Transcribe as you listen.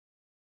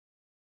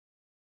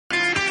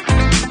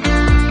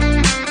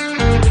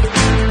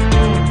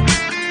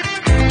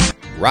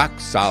Rock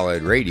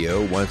Solid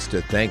Radio wants to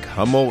thank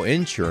Hummel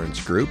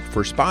Insurance Group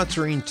for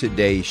sponsoring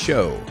today's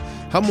show.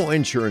 Hummel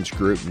Insurance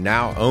Group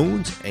now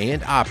owns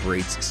and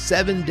operates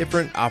 7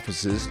 different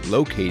offices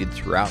located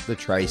throughout the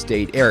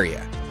tri-state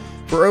area.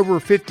 For over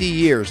 50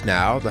 years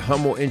now, the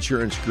Hummel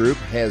Insurance Group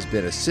has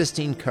been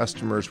assisting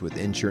customers with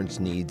insurance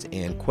needs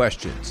and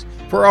questions.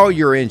 For all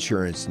your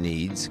insurance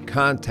needs,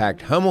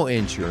 contact Hummel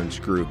Insurance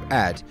Group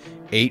at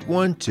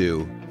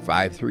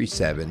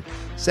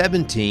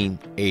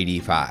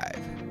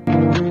 812-537-1785.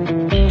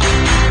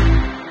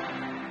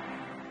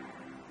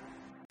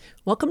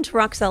 Welcome to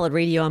Rock Solid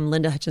Radio. I'm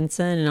Linda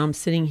Hutchinson, and I'm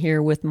sitting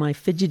here with my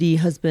fidgety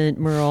husband,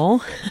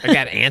 Merle. I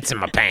got ants in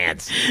my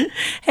pants.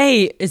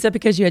 Hey, is that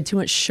because you had too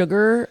much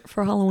sugar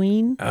for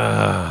Halloween?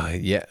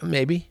 Yeah,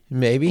 maybe.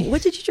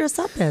 What did you dress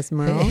up as,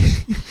 Merle?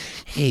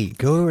 Hey,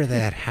 go over to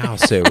that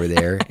house over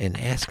there and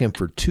ask him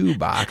for 2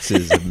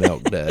 boxes of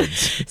Milk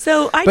Duds.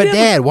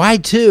 Dad, why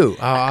 2?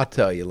 Oh, I'll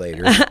tell you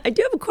later. I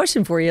do have a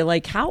question for you.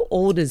 Like, how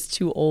old is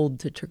too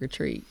old to trick or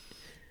treat?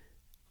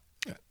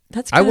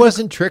 I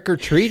wasn't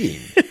trick-or-treating,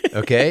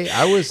 okay?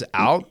 I was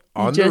out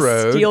on the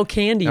road. Steal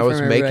candy from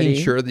everybody. I was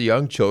making sure the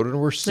young children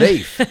were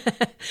safe.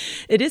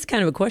 It is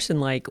kind of a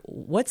question, like,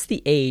 what's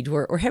the age?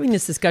 We're having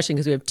this discussion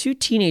because we have 2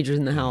 teenagers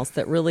in the house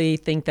that really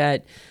think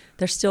that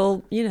they're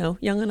still, young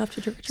enough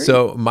to trick-or-treat.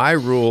 So my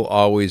rule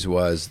always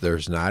was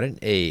there's not an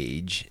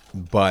age,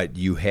 but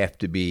you have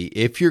to be,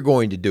 if you're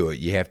going to do it,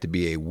 you have to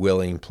be a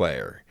willing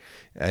player.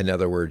 In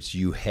other words,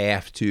 you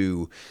have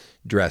to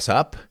dress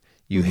up.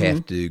 You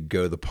have to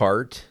go the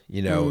part,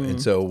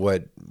 and so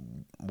what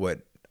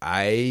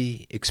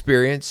I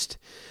experienced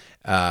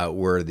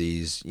were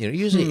these,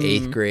 usually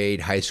 8th grade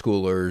high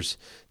schoolers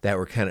that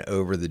were kind of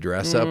over the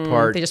dress up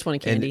part. They just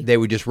wanted candy. And they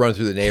would just run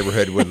through the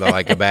neighborhood with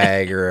like a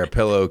bag or a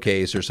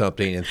pillowcase or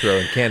something and throw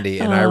in candy.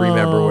 And I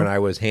remember when I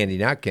was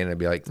handing out candy, I'd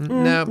be like,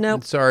 no,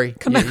 sorry.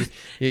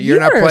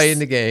 You're not playing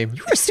the game.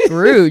 You were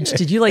Scrooge.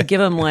 Did you give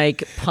them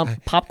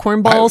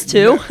popcorn balls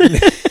too?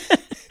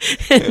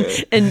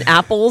 and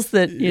apples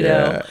that,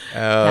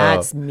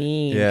 that's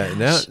mean. Yeah,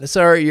 no,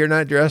 sorry, you're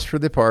not dressed for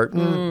the part.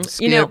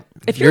 Skip.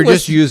 If you're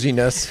just using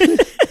us.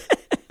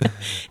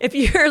 If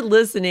you're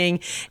listening,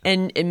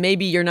 and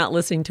maybe you're not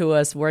listening to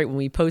us right when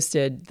we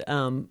posted,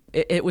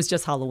 it was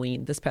just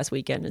Halloween this past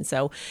weekend. And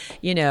so,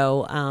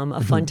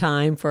 a fun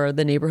time for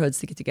the neighborhoods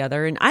to get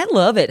together. And I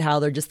love it how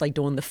they're just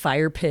doing the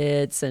fire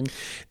pits and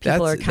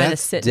people are kind of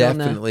sitting on the...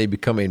 That's definitely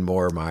becoming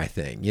more my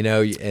thing,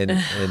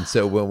 and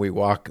so when we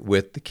walk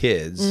with the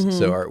kids,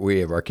 so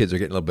our kids are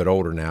getting a little bit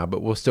older now,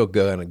 but we'll still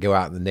go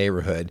out in the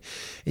neighborhood.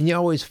 And you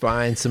always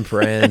find some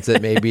friends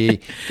that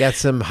maybe got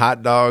some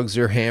hot dogs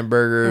or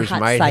hamburgers, or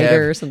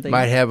cider or something.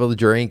 Might have a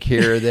drink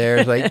here or there.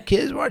 It's like,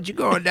 kids, why don't you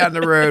go on down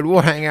the road? We'll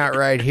hang out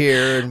right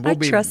here, and we'll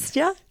trust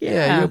you.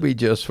 Yeah, you'll be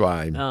just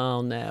fine.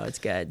 Oh no, it's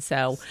good.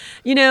 So,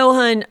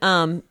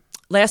 hon,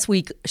 last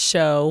week's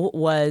show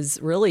was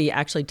really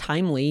actually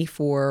timely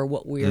for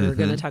what we're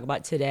going to talk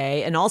about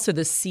today, and also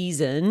this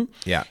season.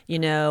 Yeah.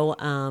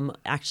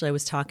 Actually, I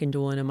was talking to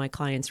one of my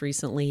clients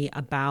recently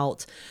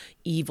about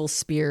evil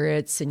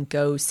spirits and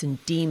ghosts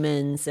and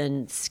demons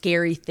and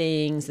scary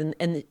things, and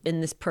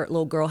this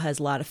little girl has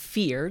a lot of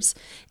fears,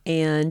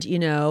 and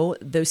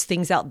those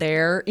things out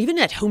there, even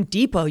at Home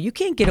Depot, you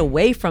can't get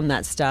away from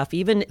that stuff.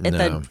 Even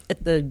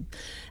at the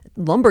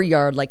lumber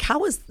yard,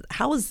 how is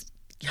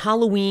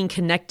Halloween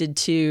connected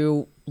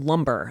to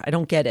lumber? I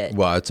don't get it.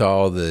 Well, it's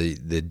all the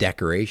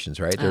decorations,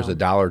 right? There's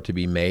 $1 to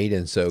be made,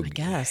 and so I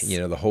guess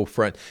the whole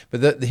front.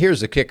 But here's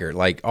the kicker: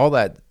 all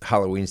that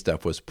Halloween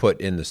stuff was put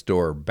in the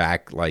store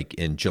back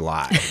in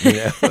July.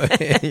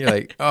 And you're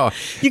like, oh,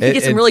 you can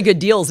get some really good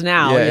deals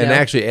now. Yeah, and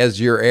actually, as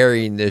you're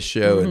airing this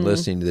show and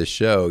listening to this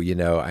show,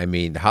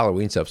 the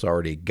Halloween stuff's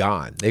already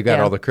gone. They've got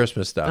all the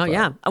Christmas stuff. Oh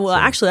yeah. Well,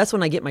 actually, that's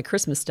when I get my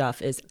Christmas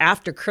stuff is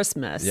after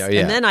Christmas. Yeah.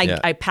 And then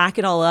I pack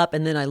it all up,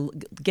 and then I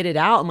get it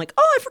out. I'm like,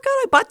 oh, I forgot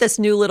I bought this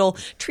new little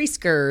tree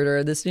skirt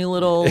or this new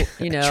little,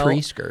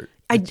 tree skirt.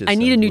 I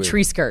need a new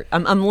tree skirt.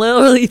 I'm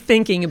literally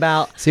thinking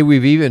about. See,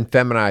 we've even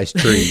feminized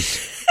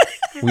trees.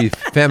 We've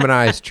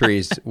feminized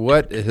trees.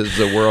 What has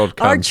the world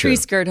come to? Our tree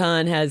skirt,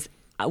 hon,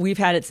 we've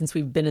had it since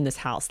we've been in this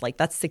house.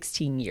 That's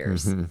 16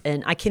 years,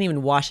 and I can't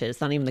even wash it.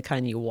 It's not even the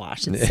kind you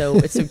wash. It's so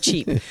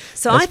cheap.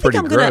 So That's I think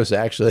I'm gross,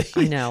 actually.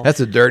 I know that's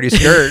a dirty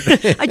skirt.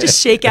 I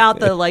just shake out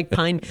the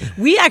pine.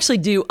 We actually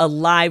do a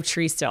live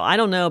tree still. I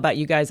don't know about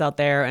you guys out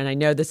there, and I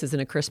know this isn't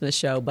a Christmas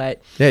show,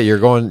 but yeah, you're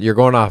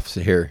going off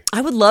here.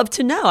 I would love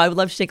to know. I would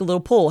love to take a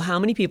little poll. How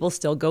many people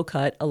still go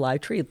cut a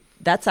live tree?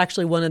 That's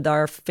actually one of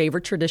our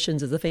favorite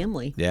traditions as a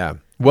family. Yeah.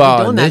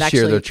 Well, and this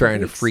year they're trying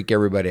to freak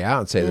everybody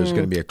out and say there's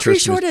going to be a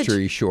Christmas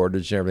tree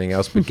shortage and everything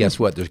else. But guess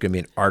what? There's going to be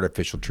an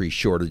artificial tree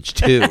shortage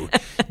too.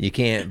 You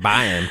can't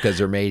buy them because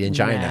they're made in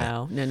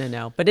China.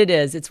 No. But it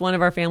is. It's one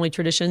of our family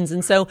traditions.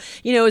 And so,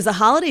 as the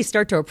holidays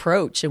start to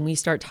approach and we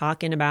start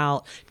talking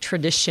about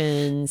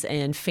traditions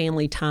and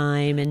family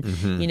time and,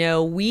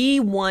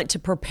 we want to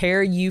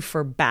prepare you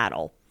for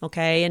battle.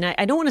 Okay. And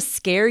I don't want to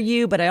scare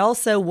you, but I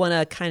also want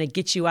to kind of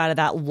get you out of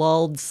that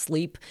lulled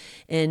sleep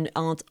and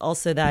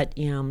also that,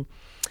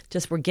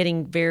 we're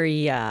getting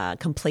very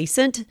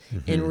complacent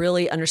in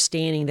really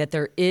understanding that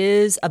there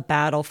is a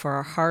battle for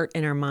our heart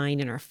and our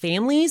mind and our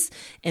families,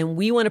 and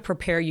we want to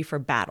prepare you for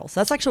battle. So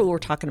that's actually what we're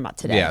talking about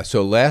today. Yeah.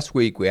 So last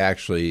week we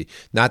actually,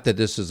 not that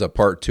this is a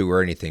part 2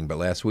 or anything, but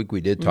last week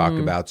we did talk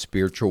about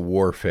spiritual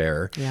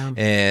warfare. Yeah.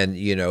 And,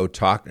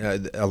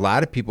 a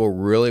lot of people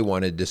really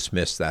want to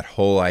dismiss that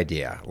whole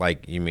idea.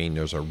 Like, you mean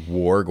there's a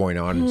war going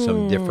on in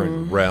some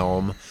different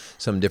realm,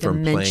 some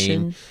different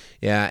plane.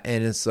 Yeah,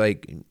 and it's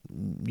like,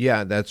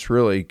 yeah, that's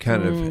really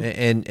kind of,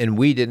 and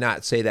we did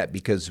not say that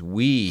because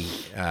we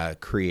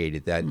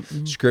created that.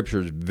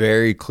 Scripture is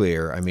very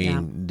clear. I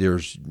mean,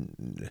 there's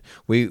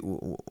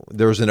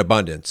an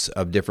abundance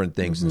of different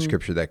things in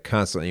Scripture that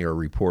constantly are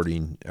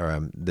reporting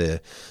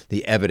the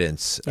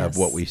evidence of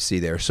what we see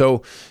there.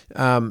 So,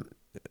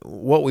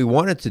 what we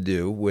wanted to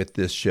do with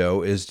this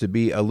show is to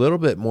be a little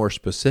bit more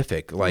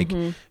specific. Like,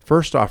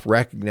 first off,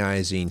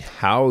 recognizing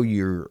how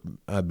you're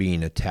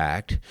being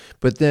attacked,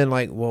 but then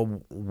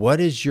well, what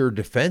is your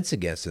defense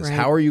against this? Right.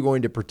 How are you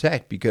going to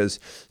protect?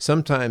 Because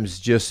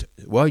sometimes you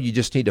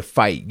just need to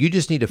fight. You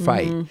just need to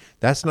fight.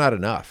 That's not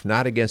enough,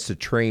 not against a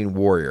trained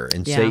warrior.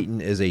 And Satan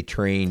is a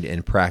trained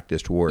and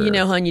practiced warrior.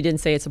 Hon, you didn't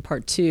say it's a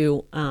part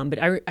 2, but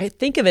I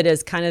think of it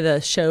as kind of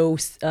the show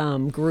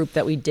group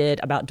that we did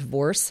about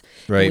divorce.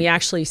 Right. And we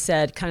actually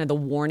said kind of the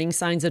warning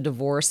signs of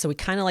divorce. So we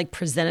kind of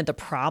presented the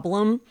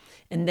problem.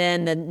 And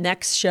then the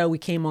next show we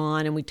came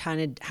on and we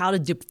kind of how to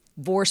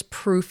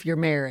divorce-proof your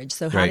marriage.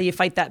 So how do you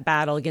fight that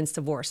battle against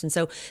divorce? And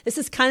so this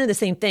is kind of the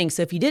same thing.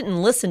 So if you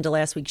didn't listen to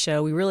last week's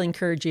show, we really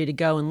encourage you to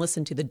go and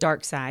listen to the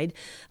Dark Side,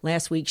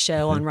 last week's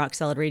show on Rock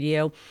Solid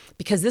Radio,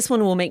 because this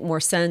one will make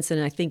more sense.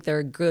 And I think they're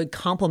a good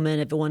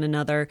complement of one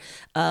another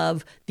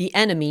of the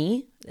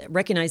enemy,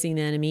 recognizing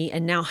the enemy,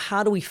 and now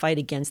how do we fight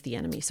against the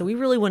enemy? So we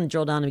really want to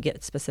drill down and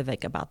get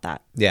specific about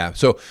that. Yeah,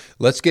 so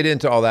let's get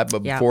into all that,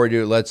 but before we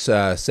do, let's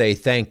say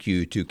thank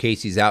you to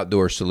Casey's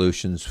Outdoor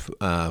Solutions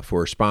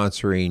for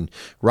sponsoring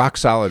Rock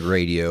Solid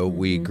Radio.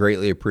 We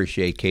greatly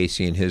appreciate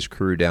Casey and his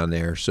crew down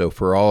there. So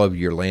for all of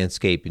your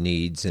landscape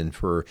needs and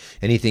for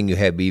anything you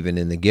have even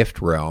in the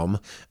gift realm,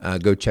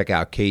 go check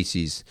out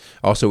Casey's.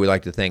 Also, we'd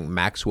like to thank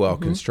Maxwell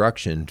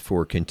Construction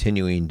for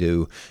continuing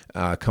to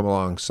come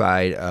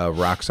alongside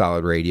Rock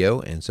Solid Radio,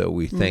 and so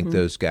we thank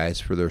those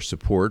guys for their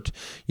support.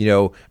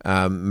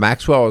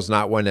 Maxwell is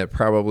not one that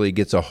probably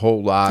gets a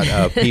whole lot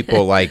of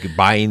people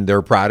buying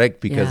their product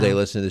because they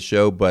listen to the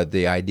show, but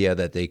the idea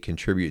that they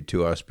contribute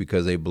to us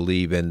because they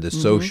believe in the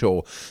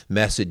social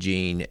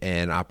messaging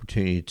and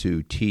opportunity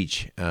to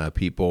teach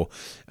people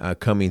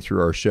coming through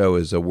our show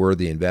is a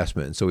worthy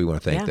investment, and so we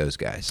want to thank those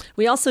guys.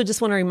 We also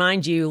just want to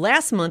remind you,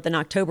 last month in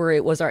October,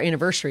 it was our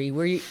anniversary.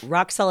 We're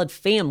Rock Solid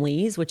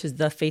Families, which is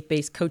the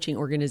faith-based coaching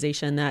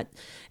organization that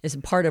is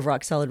part of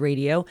Rock Solid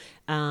Radio.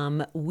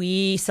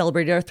 We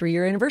celebrated our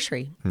 3-year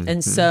anniversary.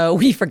 And so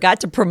we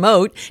forgot to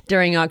promote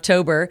during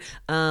October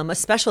a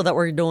special that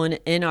we're doing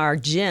in our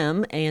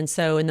gym. And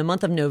so in the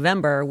month of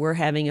November, we're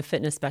having a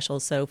fitness special.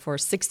 So for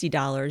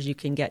 $60, you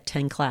can get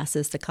 10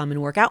 classes to come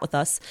and work out with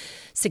us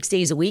 6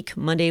 days a week,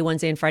 Monday,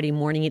 Wednesday, and Friday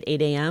morning at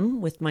 8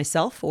 a.m. with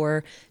myself,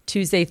 or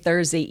Tuesday,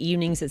 Thursday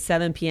evenings at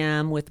 7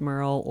 p.m. with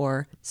Merle,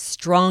 or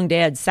Strong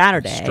Dad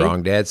Saturday.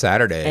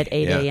 At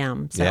 8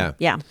 a.m. So,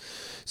 yeah.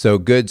 So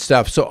good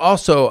stuff. So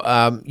also,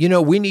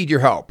 we need your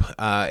help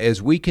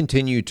as we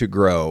continue to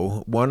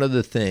grow. One of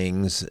the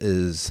things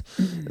is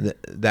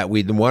that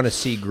we want to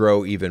see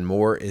grow even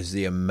more is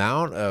the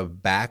amount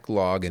of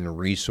backlog and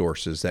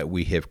resources that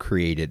we have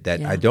created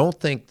that I don't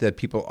think that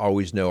people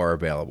always know are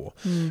available.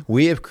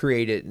 We have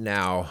created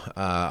now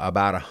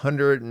about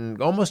 100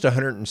 and almost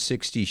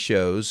 160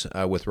 shows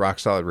with Rock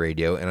Solid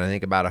Radio, and I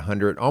think about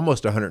 100,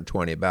 almost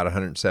 120, about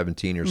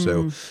 117 or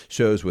so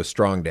shows with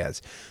Strong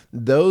Dads.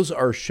 Those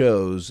are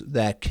shows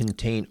that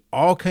contain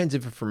all kinds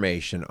of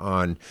information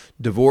on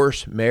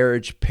divorce,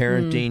 marriage,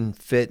 parenting,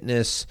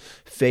 fitness,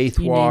 faith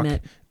walk,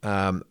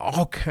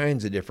 all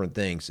kinds of different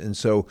things. And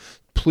so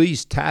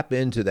please tap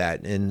into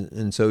that.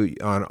 And so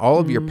on all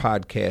of your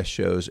podcast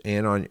shows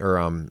and on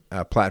your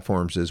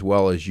platforms as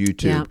well as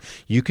YouTube,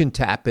 you can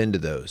tap into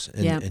those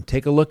and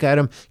take a look at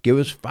them. Give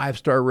us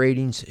 5-star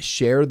ratings.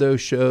 Share those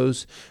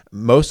shows.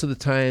 Most of the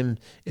time,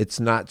 it's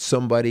not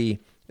somebody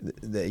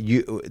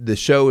the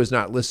show is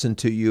not listened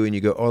to you and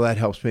you go, oh, that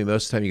helps me.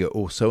 Most of the time you go,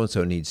 oh,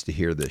 so-and-so needs to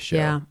hear this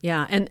show.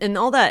 Yeah. And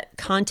all that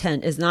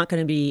content is not going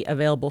to be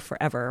available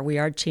forever. We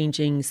are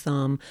changing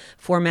some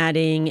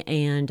formatting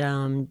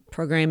and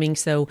programming.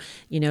 So,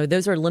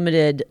 those are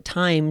limited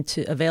time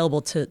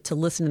available to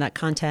listen to that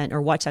content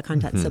or watch that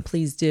content. So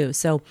please do.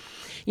 So,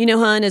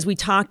 hon, as we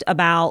talked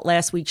about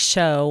last week's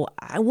show,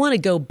 I want to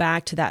go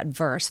back to that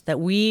verse that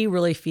we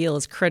really feel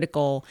is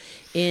critical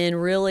in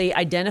really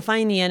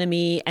identifying the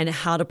enemy and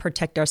how to to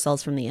protect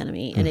ourselves from the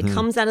enemy. And it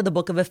comes out of the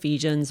book of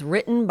Ephesians,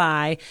 written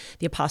by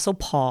the Apostle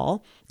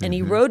Paul. And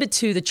he wrote it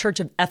to the church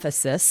of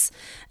Ephesus.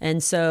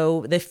 And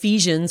so the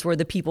Ephesians were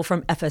the people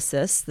from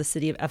Ephesus, the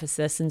city of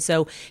Ephesus. And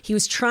so he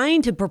was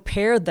trying to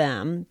prepare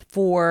them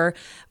for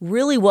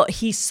really what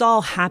he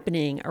saw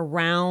happening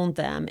around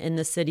them in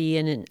the city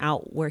and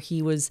out where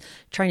he was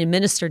trying to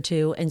minister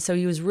to. And so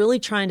he was really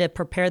trying to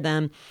prepare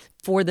them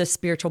for this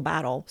spiritual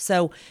battle.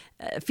 So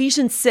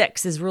Ephesians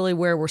 6 is really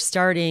where we're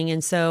starting.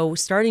 And so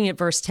starting at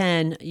verse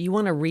 10, you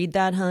want to read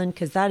that, hun?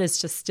 Because that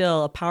is just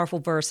still a powerful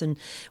verse. And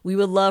we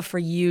would love for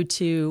you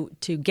to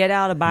get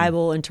out a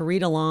Bible and to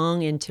read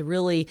along and to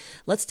really,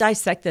 let's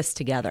dissect this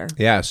together.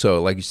 Yeah,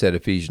 so like you said,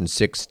 Ephesians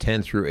 6,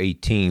 10 through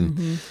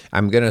 18.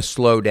 I'm going to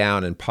slow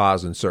down and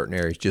pause in certain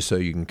areas just so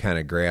you can kind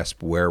of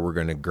grasp where we're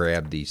going to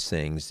grab these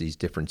things, these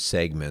different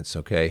segments,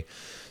 okay?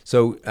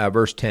 So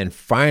verse 10,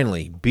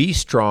 finally, be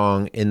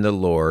strong in the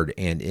Lord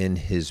and in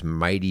his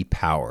mighty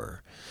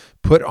power.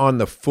 Put on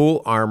the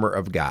full armor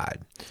of God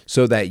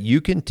so that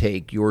you can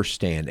take your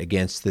stand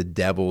against the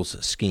devil's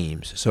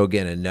schemes. So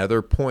again,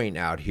 another point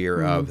out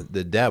here of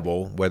the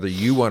devil, whether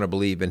you want to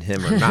believe in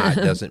him or not,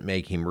 doesn't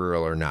make him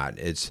real or not.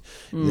 It's,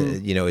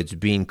 it's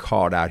being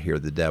called out here,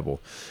 the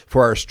devil.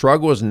 For our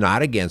struggle is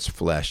not against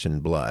flesh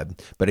and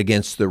blood, but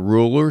against the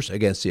rulers,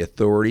 against the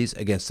authorities,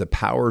 against the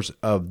powers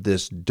of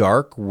this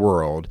dark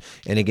world,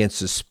 and against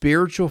the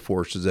spiritual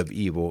forces of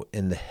evil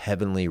in the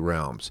heavenly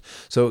realms.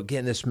 So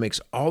again, this makes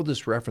all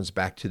this reference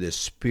back to this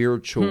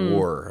spiritual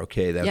war,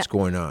 okay, that's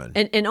going on.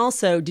 And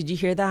also, did you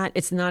hear that?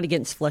 It's not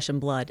against flesh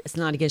and blood. It's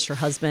not against your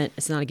husband.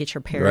 It's not against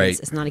your parents. Right.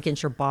 It's not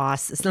against your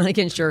boss. It's not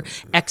against your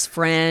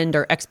ex-friend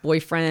or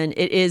ex-boyfriend.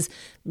 It is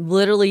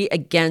literally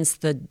against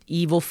the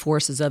evil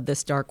forces of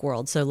this dark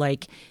world. So,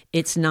 like,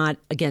 it's not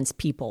against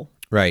people.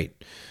 Right.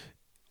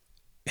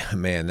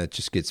 Man, that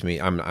just gets me.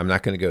 I'm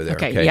not going to go there.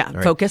 Okay, yeah.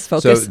 Right. Focus.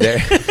 So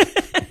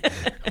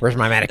where's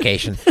my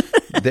medication?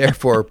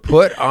 Therefore,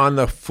 put on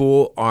the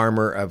full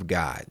armor of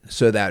God,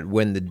 so that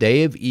when the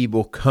day of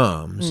evil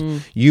comes,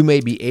 you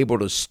may be able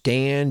to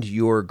stand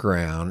your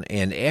ground.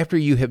 And after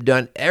you have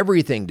done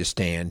everything to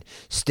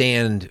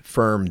stand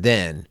firm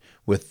then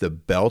with the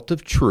belt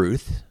of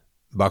truth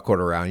buckled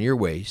around your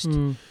waist,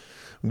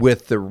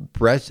 with the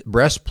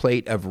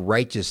breastplate of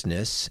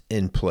righteousness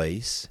in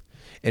place,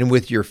 and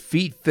with your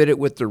feet fitted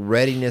with the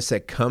readiness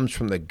that comes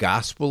from the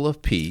gospel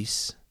of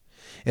peace.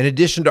 In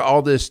addition to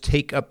all this,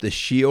 take up the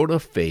shield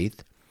of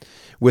faith,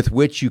 with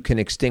which you can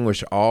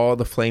extinguish all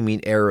the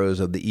flaming arrows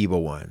of the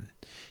evil one.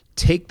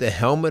 Take the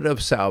helmet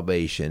of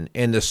salvation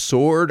and the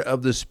sword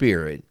of the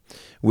Spirit,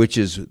 which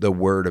is the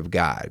word of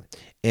God,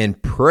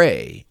 and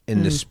pray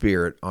in the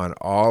Spirit on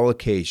all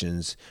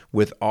occasions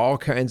with all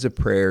kinds of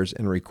prayers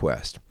and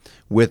requests.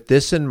 With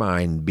this in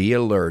mind, be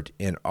alert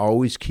and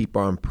always keep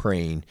on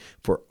praying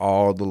for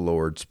all the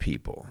Lord's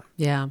people.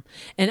 Yeah.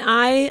 And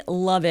I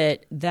love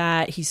it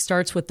that he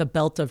starts with the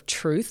belt of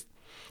truth.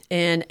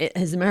 And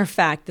as a matter of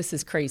fact, this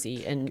is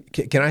crazy. And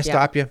can I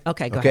stop you?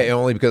 Okay, go ahead.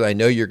 Only because I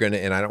know you're going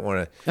to, and I don't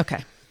want to.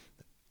 Okay.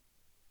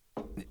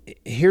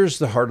 Here's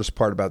the hardest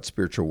part about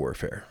spiritual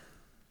warfare.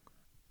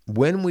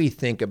 When we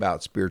think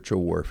about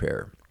spiritual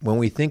warfare, when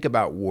we think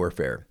about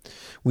warfare,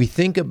 we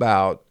think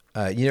about,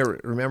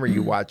 remember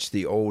you watch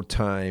the old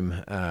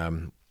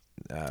time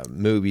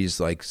movies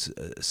like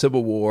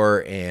Civil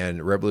War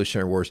and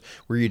Revolutionary Wars,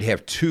 where you'd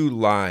have two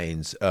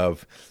lines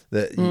of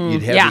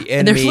you'd have the enemy,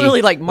 and they're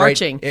literally like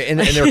marching, right? and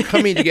they're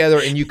coming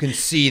together, and you can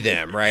see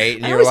them, right?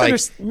 And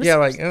you're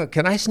like,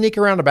 can I sneak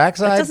around the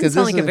backside? That doesn't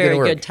sound like a very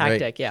good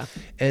tactic, right? yeah.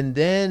 And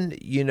then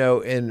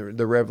in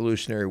the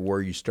Revolutionary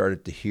War, you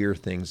started to hear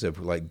things of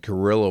like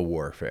guerrilla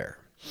warfare.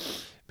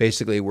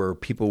 Basically, where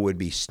people would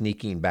be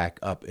sneaking back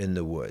up in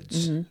the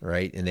woods,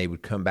 right? And they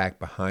would come back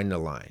behind the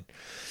line.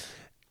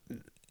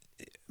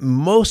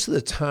 Most of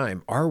the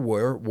time, our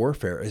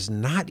warfare is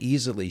not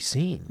easily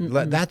seen.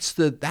 That's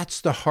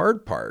the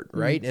hard part,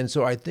 right? And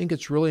so I think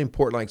it's really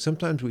important. Like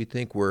sometimes we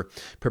think we're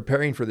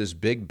preparing for this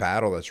big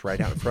battle that's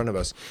right out in front of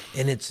us,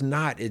 and it's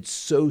not. It's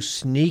so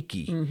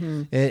sneaky,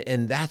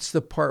 and that's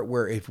the part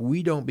where if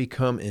we don't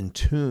become in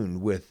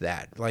tune with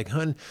that, like,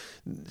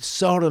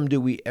 seldom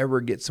do we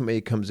ever get somebody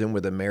who comes in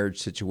with a marriage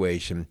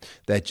situation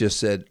that just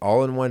said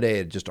all in one day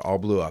it just all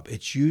blew up.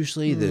 It's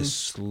usually this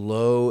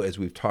slow, as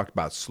we've talked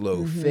about,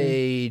 slow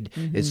fade.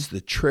 It's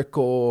the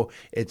trickle,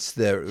 it's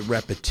the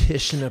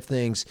repetition of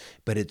things,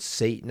 but it's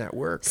Satan at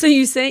work. So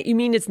you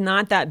mean it's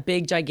not that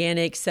big,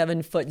 gigantic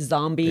 7-foot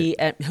zombie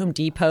at Home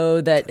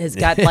Depot that has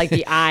got like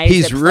the eyes?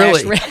 He's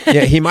really,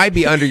 he might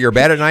be under your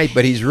bed at night,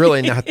 but he's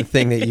really not the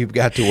thing that you've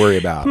got to worry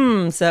about.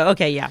 So,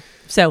 okay, yeah.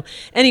 So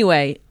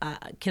anyway,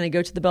 can I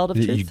go to the belt of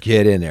truth? You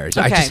get in there. Okay.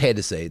 I just had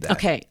to say that.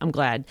 Okay, I'm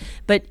glad.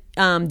 But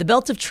the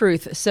belt of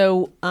truth.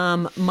 So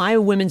my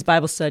women's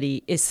Bible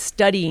study is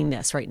studying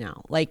this right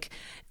now. Like,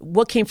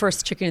 what came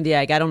first, chicken or the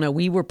egg? I don't know.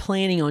 We were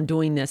planning on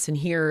doing this, and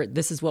here,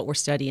 this is what we're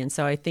studying.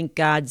 So I think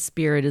God's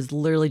Spirit is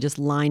literally just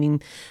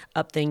lining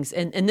up things.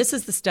 And this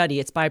is the study.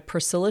 It's by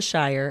Priscilla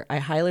Shirer. I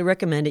highly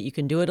recommend it. You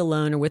can do it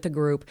alone or with a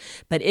group.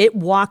 But it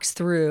walks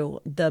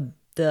through the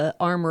the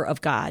armor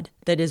of God.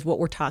 That is what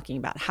we're talking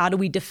about. How do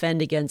we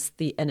defend against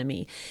the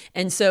enemy?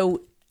 And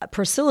so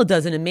Priscilla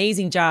does an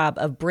amazing job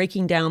of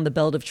breaking down the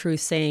belt of truth,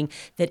 saying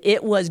that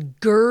it was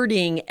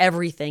girding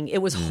everything.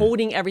 It was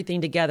holding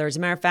everything together. As a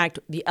matter of fact,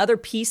 the other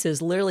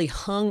pieces literally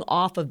hung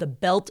off of the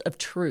belt of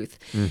truth.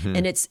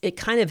 And it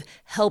kind of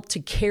helped to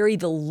carry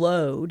the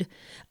load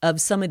of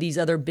some of these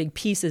other big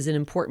pieces and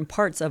important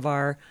parts of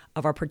our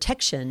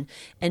protection.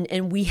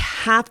 And we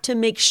have to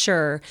make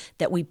sure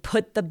that we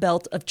put the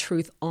belt of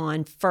truth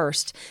on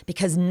first,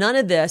 because none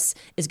of this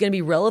is going to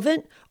be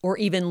relevant or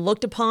even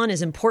looked upon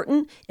as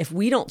important if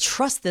we don't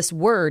trust this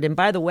word. And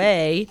by the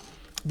way,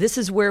 this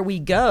is where we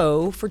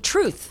go for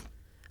truth.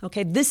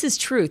 Okay, this is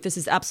truth. This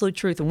is absolute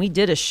truth. And we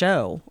did a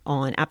show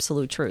on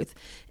absolute truth.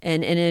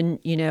 And then,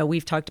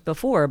 we've talked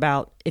before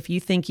about if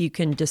you think you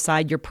can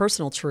decide your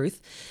personal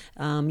truth,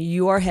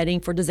 you are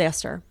heading for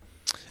disaster.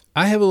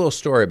 I have a little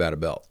story about a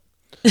belt.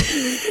 No,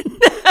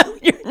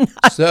 you're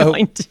not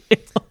going to.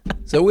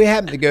 So we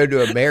happened to go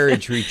to a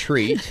marriage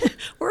retreat.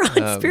 We're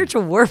on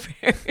spiritual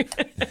warfare.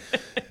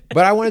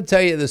 But I want to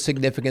tell you the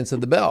significance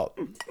of the belt.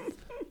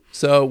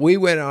 So we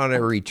went on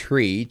a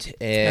retreat,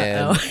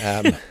 and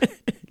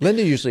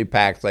Linda usually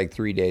packs like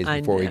 3 days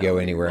before we go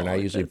anywhere, and I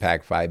usually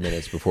pack 5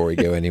 minutes before we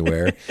go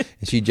anywhere.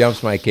 And she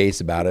jumps my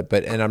case about it,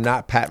 and I'm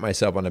not patting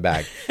myself on the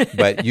back,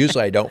 but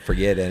usually I don't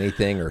forget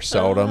anything or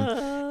seldom.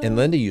 And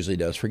Linda usually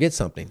does forget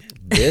something.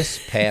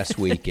 This past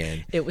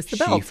weekend, it was the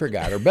belt. She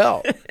forgot her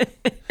belt.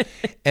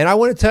 And I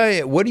want to tell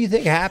you, what do you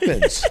think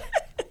happens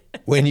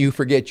when you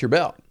forget your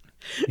belt?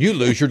 You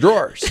lose your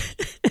drawers,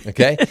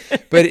 okay?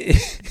 But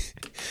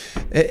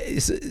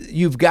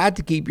you've got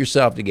to keep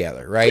yourself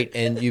together, right?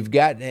 And you've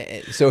got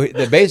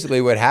basically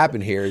what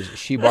happened here is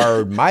she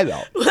borrowed my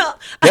belt. Well,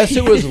 guess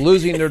who was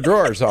losing their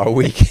drawers all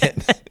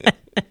weekend?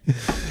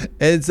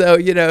 And so,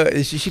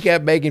 she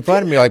kept making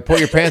fun of me, like, pull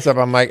your pants up.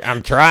 I'm like,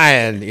 I'm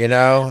trying,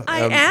 I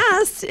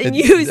asked, and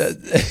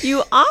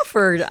you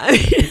offered. I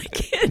mean,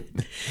 again,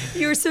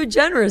 you were so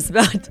generous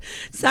about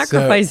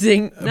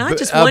sacrificing not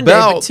just one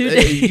belt, day,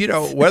 but 2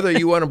 days. Whether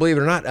you want to believe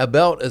it or not, a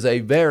belt is a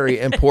very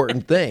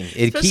important thing.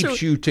 It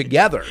keeps you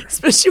together.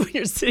 Especially when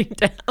you're sitting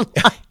down.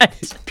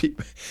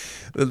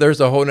 There's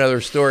a whole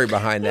nother story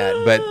behind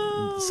that, but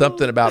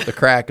something about the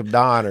crack of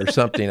dawn or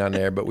something on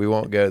there, but we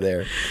won't go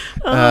there.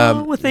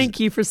 Well, thank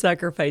you for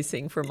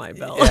sacrificing for my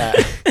belt.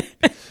 Yeah.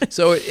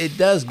 So it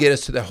does get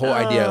us to the whole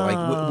idea.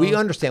 Like, we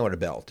understand what a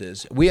belt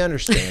is. We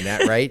understand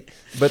that, right?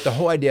 But the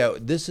whole idea,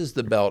 this is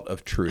the belt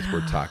of truth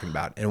we're talking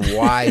about. And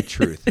why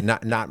truth?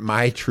 Not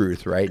my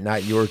truth, right?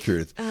 Not your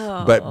truth,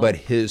 but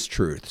his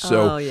truth.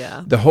 So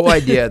the whole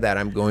idea that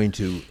I'm going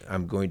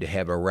to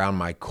have around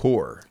my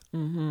core,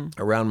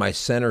 around my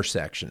center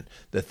section,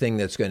 the thing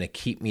that's going to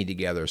keep me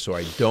together so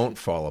I don't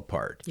fall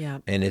apart. Yeah.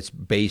 And it's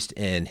based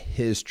in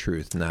his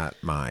truth, not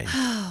mine.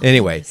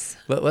 Anyway,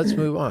 let's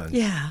move on.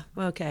 Yeah.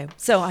 Okay.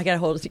 So I got to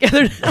hold it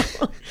together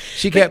now.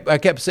 I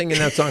kept singing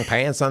that song,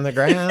 Pants on the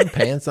Ground,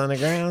 Pants on the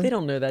Ground. They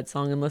don't know that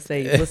song unless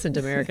they listen to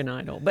American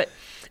Idol. But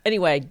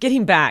anyway,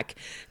 getting back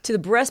to the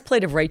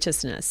breastplate of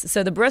righteousness.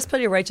 So the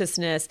breastplate of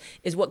righteousness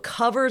is what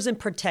covers and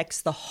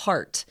protects the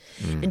heart.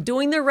 And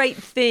doing the right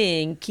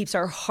thing keeps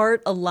our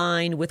heart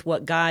aligned with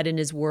what God and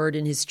his word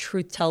and his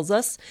truth tells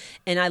us.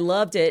 And I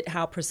loved it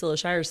how Priscilla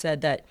Shirer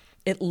said that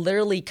it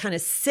literally kind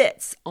of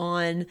sits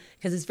on,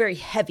 because it's very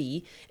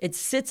heavy, it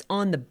sits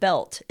on the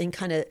belt and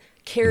kind of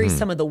carries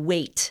some of the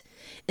weight.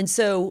 And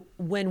so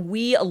when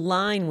we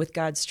align with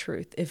God's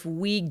truth, if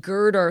we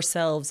gird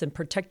ourselves and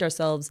protect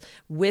ourselves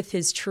with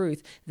his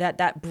truth,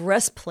 that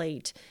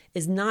breastplate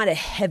is not a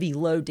heavy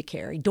load to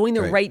carry. Doing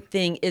the right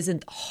thing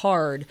isn't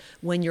hard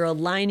when you're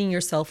aligning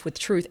yourself with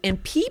truth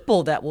and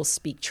people that will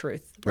speak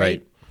truth,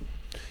 right?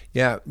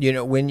 Yeah,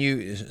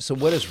 so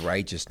what is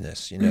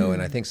righteousness,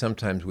 and I think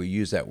sometimes we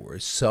use that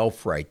word,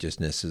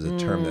 self-righteousness is a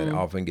term that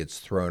often gets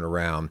thrown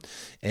around,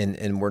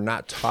 and we're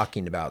not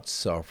talking about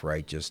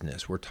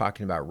self-righteousness. We're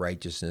talking about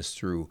righteousness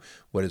through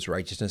what is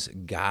righteousness?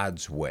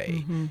 God's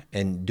way,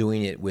 and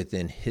doing it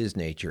within his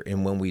nature.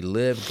 And when we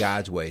live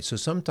God's way, so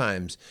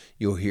sometimes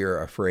you'll hear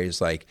a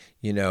phrase like,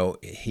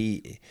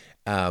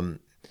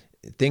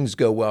 things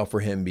go well for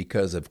him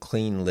because of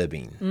clean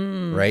living,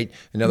 right?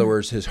 In other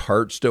words, his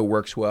heart still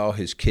works well,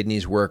 his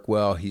kidneys work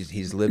well,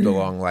 he's lived a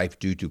long life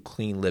due to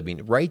clean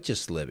living,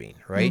 righteous living,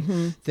 right?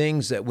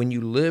 Things that when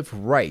you live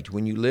right,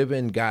 when you live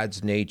in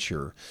God's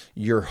nature,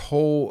 your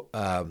whole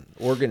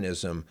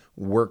organism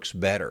works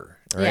better,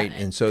 right? Yeah.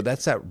 And so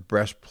that's that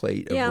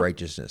breastplate of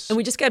righteousness. And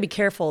we just got to be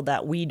careful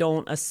that we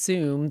don't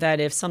assume that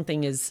if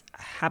something is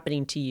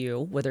happening to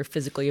you, whether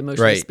physically,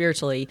 emotionally,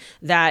 spiritually,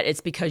 that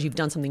it's because you've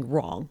done something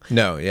wrong.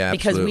 No, yeah,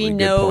 because absolutely. we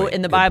know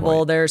in the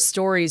Bible there's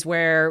stories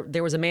where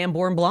there was a man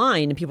born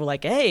blind and people are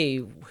like, hey,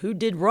 who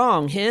did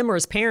wrong, him or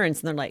his parents?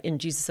 And they're like, and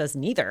Jesus says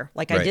neither.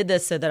 Like, I did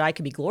this so that I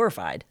could be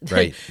glorified,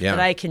 that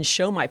I can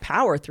show my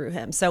power through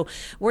him. So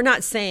we're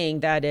not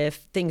saying that if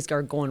things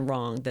are going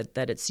wrong,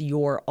 that it's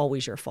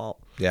always your fault.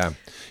 Yeah.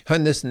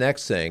 On this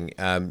next thing,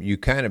 you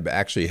kind of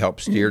actually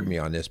helped steered me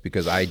on this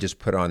because I just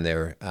put on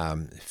there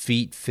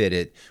feet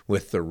fitted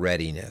with the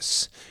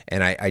readiness.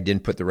 And I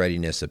didn't put the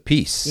readiness of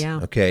peace. Yeah.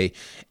 Okay.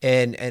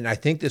 And I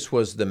think this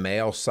was the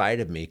male side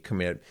of me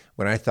coming out.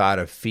 When I thought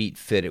of feet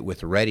fitted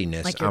with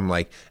readiness, I'm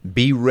like,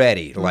 be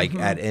ready, like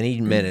at any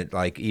minute,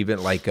 like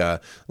even like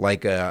a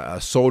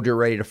soldier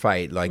ready to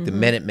fight, like the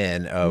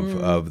Minutemen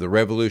of the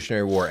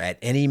Revolutionary War. At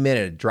any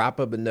minute, drop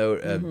up a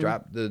note,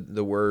 drop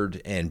the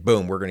word, and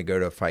boom, we're going to go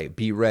to a fight.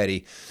 Be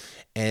ready.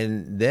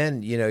 And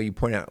then, you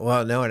point out,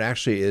 well, no, it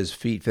actually is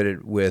feet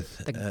fitted with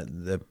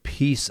the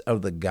peace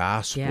of the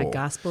gospel. Yeah,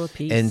 gospel of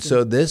peace. And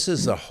so this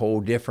is a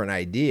whole different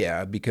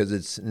idea because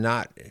it's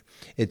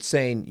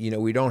saying,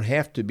 we don't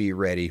have to be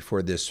ready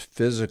for this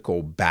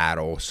physical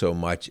battle so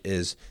much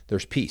as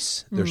there's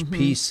peace. There's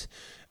peace.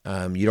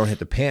 You don't have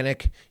to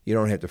panic. You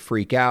don't have to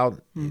freak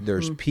out.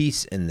 There's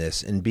peace in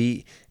this. And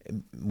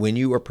when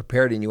you are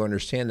prepared and you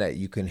understand that,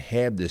 you can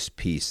have this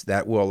peace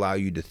that will allow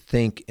you to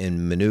think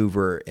and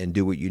maneuver and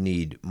do what you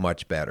need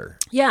much better.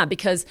 Yeah,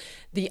 because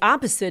the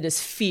opposite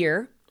is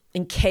fear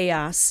and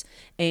chaos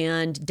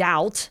and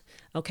doubt.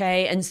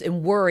 Okay,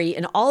 and worry,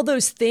 and all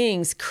those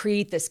things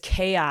create this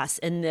chaos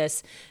and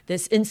this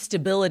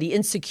instability,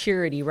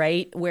 insecurity,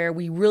 right? Where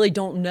we really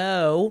don't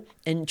know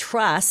and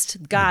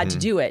trust God to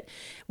do it.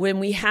 When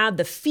we have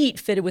the feet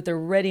fitted with the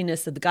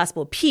readiness of the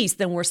gospel of peace,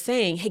 then we're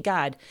saying, hey,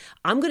 God,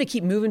 I'm going to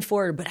keep moving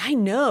forward, but I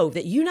know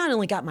that you not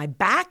only got my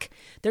back.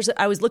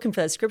 I was looking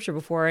for that scripture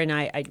before, and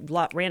I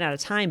ran out of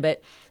time,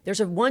 but there's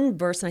one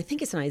verse, and I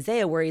think it's in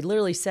Isaiah, where he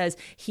literally says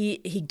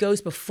he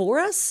goes before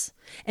us,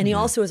 and he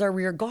also is our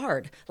rear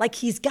guard. Like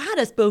he's got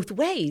us both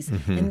ways,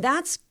 and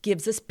that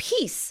gives us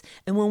peace.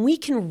 And when we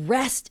can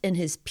rest in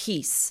his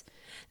peace,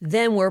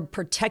 then we're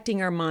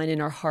protecting our mind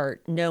and our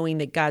heart, knowing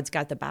that God's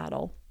got the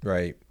battle.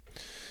 Right.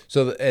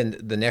 So, and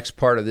the next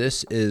part of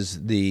this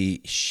is the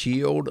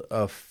shield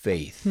of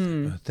faith.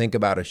 Think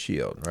about a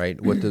shield, right?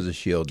 What does a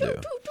shield do?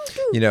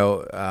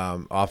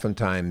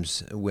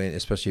 Oftentimes,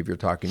 especially if you're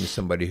talking to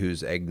somebody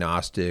who's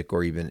agnostic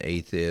or even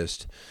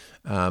atheist,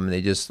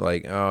 they just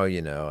like,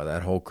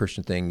 that whole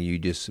Christian thing, you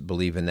just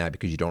believe in that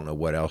because you don't know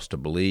what else to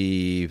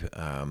believe.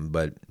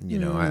 But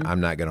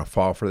I'm not going to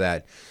fall for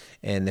that.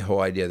 And the whole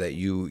idea that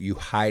you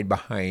hide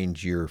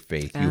behind your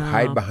faith, you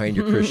hide behind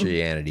your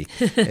Christianity.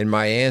 And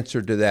my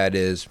answer to that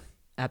is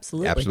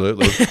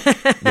absolutely.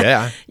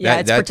 Yeah.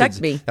 It's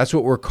protect me. That's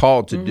what we're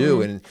called to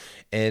do.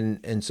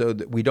 And so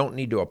we don't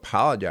need to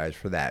apologize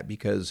for that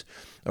because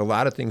a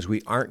lot of things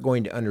we aren't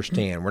going to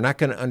understand. We're not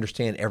going to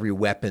understand every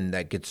weapon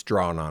that gets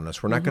drawn on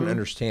us. We're not going to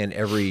understand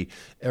every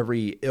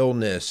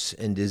illness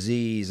and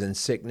disease and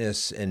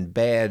sickness and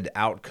bad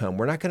outcome.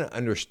 We're not going to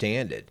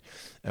understand it.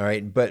 All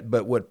right.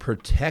 But what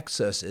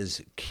protects us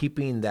is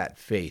keeping that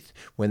faith.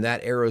 When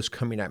that arrow's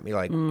coming at me,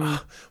 like,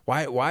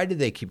 why did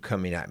they keep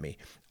coming at me?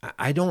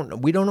 We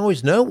don't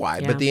always know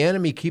why, but the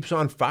enemy keeps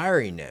on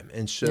firing them.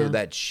 And so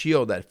that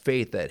shield, that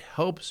faith that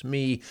helps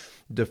me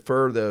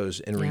defer those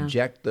and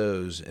reject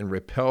those and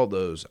repel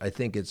those, I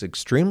think it's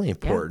extremely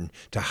important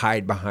to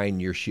hide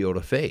behind your shield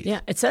of faith.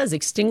 Yeah, it says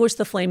extinguish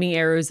the flaming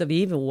arrows of the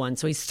evil one.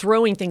 So he's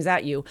throwing things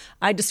at you.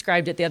 I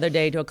described it the other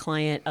day to a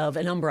client of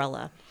an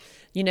umbrella.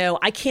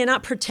 I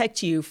cannot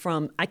protect you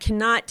I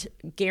cannot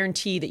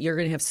guarantee that you're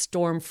going to have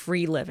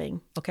storm-free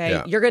living, okay?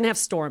 Yeah. You're going to have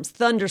storms,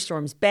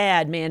 thunderstorms,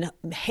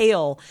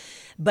 hail,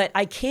 but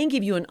I can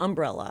give you an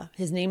umbrella.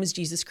 His name is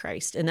Jesus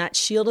Christ, and that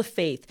shield of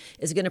faith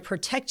is going to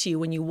protect you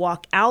when you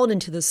walk out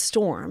into the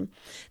storm,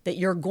 that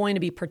you're going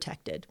to be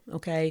protected,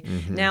 okay?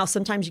 Now,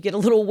 sometimes you get a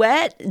little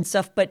wet and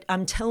stuff, but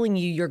I'm telling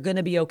you, you're going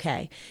to be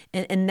okay.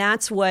 And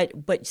that's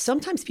but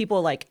sometimes people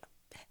are like,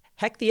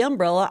 heck the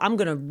umbrella, I'm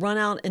going to run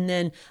out and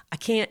then I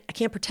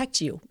can't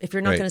protect you if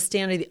you're not going to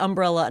stand under the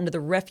umbrella, under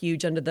the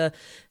refuge, under the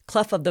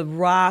cleft of the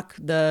rock,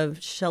 the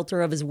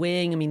shelter of his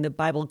wing. I mean, the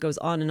Bible goes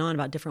on and on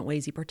about different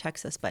ways he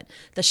protects us, but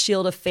the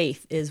shield of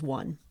faith is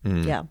one.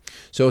 Yeah.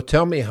 So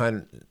tell me,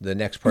 hon, the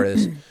next part of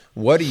this,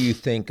 what do you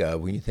think of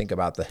when you think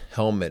about the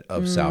helmet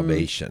of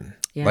salvation?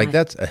 Yeah. Like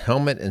that's a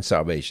helmet and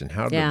salvation.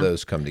 How do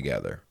those come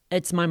together?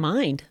 It's my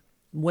mind.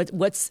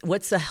 What's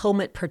the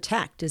helmet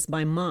protect is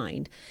my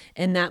mind,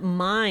 and that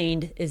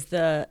mind is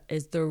the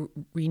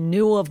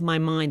renewal of my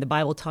mind. The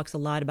Bible talks a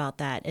lot about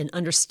that, and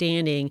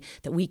understanding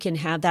that we can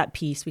have that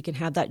peace, we can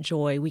have that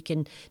joy, we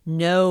can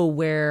know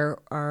where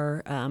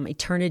our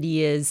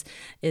eternity is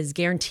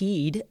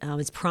guaranteed,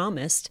 is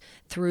promised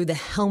through the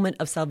helmet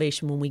of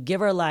salvation. When we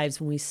give our lives,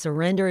 when we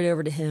surrender it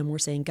over to Him, we're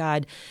saying,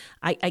 God,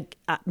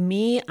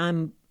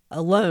 I'm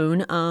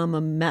alone, I'm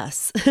a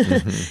mess.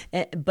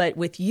 But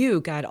with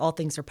you, God, all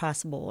things are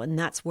possible. And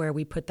that's where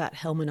we put that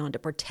helmet on to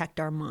protect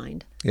our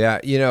mind. Yeah,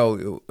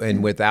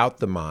 and without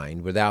the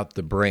mind, without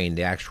the brain,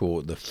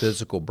 the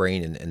physical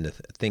brain and the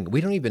thing, we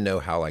don't even know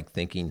how like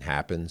thinking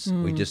happens.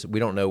 We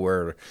don't know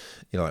where,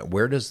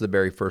 where does the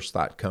very first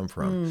thought come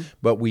from?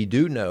 But we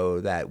do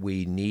know that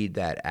we need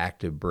that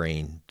active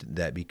brain,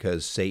 that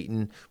because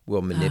Satan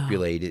will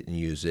manipulate it and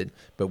use it,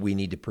 but we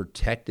need to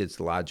protect its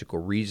logical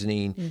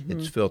reasoning,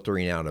 its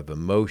filtering out of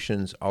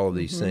emotions, all of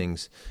these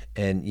things.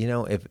 And,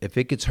 if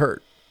it gets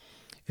hurt,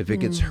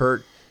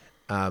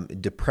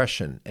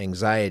 depression,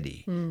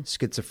 anxiety,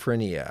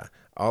 schizophrenia,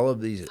 all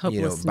of these,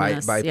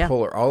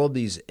 bipolar, all of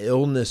these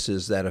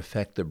illnesses that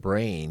affect the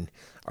brain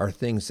are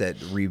things that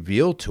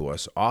reveal to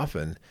us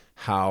often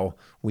how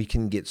we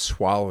can get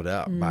swallowed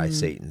up by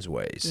Satan's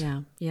ways.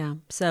 Yeah.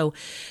 So,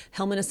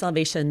 helmet of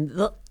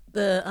salvation.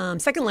 The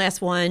second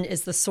last one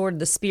is the sword of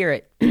the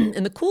Spirit.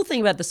 And the cool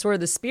thing about the sword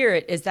of the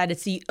Spirit is that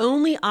it's the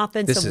only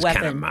offensive weapon. This is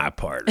kind of my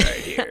part right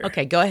here.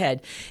 Okay, go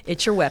ahead.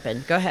 It's your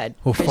weapon. Go ahead.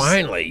 Well,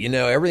 finally,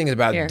 everything is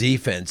about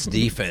defense.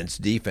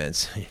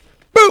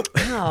 Boom!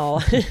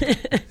 Oh.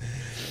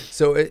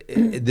 So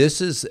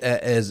this is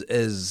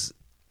as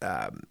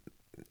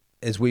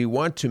we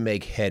want to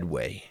make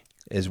headway,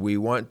 as we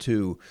want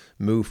to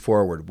move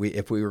forward,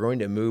 if we were going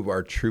to move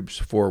our troops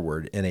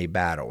forward in a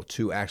battle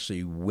to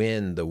actually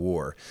win the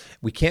war,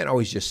 we can't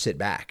always just sit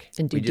back.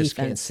 And do we just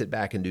defense. Can't sit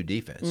back and do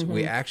defense.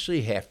 We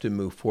actually have to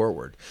move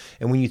forward.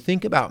 And when you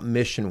think about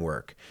mission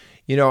work,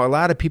 a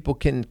lot of people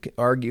can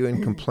argue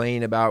and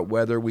complain about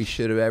whether we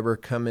should have ever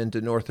come into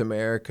North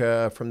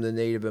America from the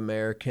Native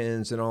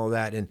Americans and all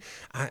that. And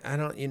I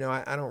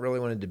don't really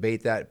want to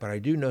debate that, but I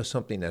do know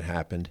something that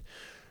happened.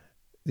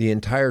 The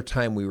entire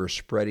time we were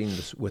spreading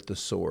this with the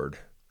sword,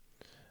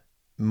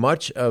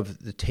 much of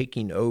the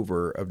taking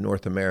over of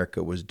North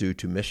America was due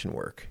to mission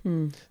work.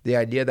 The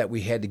idea that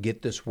we had to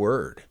get this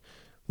word.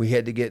 We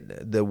had to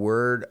get the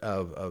word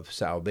of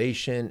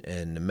salvation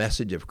and the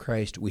message of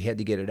Christ. We had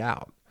to get it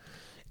out.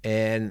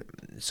 And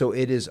so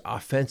it is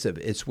offensive.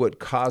 It's what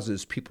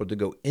causes people to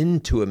go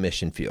into a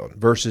mission field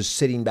versus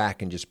sitting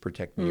back and just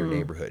protecting your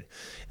neighborhood.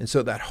 And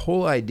so that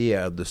whole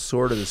idea of the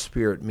sword of the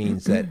Spirit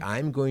means that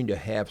I'm going to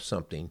have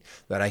something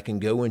that I can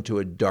go into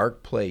a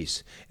dark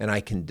place and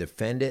I can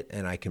defend it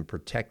and I can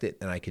protect it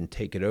and I can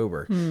take it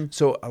over.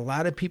 So a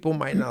lot of people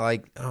might not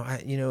like,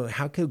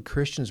 how could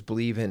Christians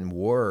believe in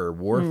war or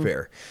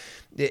warfare?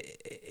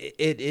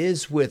 It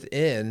is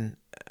within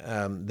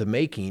the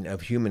making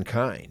of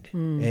humankind,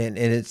 and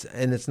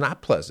it's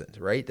not pleasant,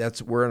 right?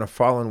 We're in a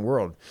fallen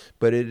world,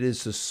 but it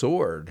is the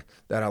sword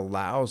that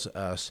allows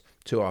us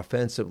to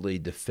offensively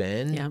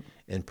defend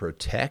and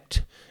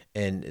protect,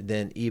 and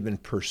then even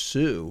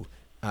pursue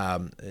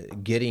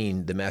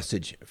getting the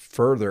message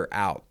further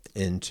out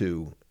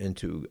into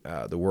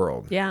the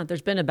world. Yeah,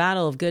 there's been a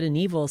battle of good and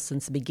evil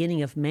since the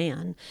beginning of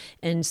man,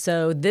 and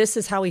so this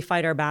is how we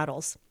fight our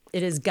battles.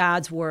 It is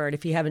God's word.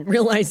 If you haven't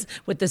realized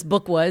what this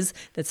book was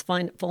that's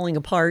falling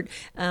apart,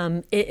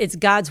 it's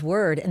God's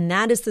word. And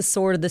that is the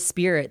sword of the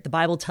Spirit. The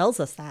Bible tells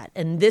us that.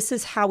 And this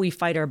is how we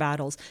fight our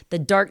battles. The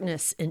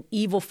darkness and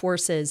evil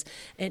forces.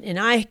 And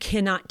I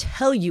cannot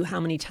tell you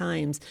how many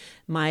times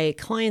my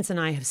clients and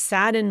I have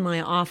sat in my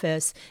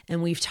office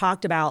and we've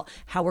talked about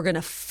how we're going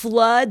to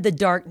flood the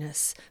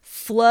darkness,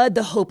 flood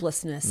the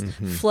hopelessness,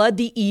 flood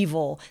the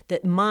evil, the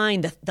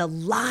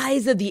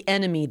lies of the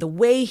enemy, the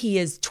way he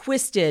has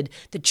twisted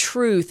the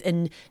truth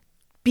and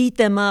beat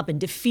them up and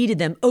defeated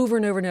them over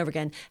and over and over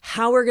again.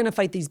 How we're going to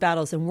fight these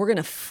battles, and we're going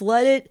to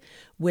flood it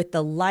with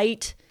the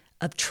light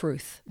of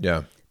truth.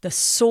 Yeah. The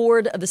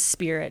sword of the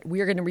Spirit. We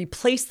are going to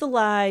replace the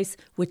lies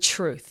with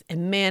truth.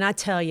 And man, I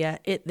tell you,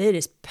 it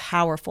is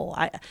powerful.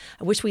 I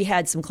wish we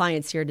had some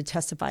clients here to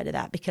testify to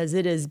that, because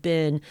it has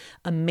been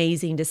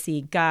amazing to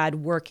see God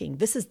working.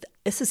 This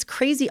is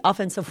crazy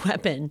offensive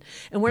weapon.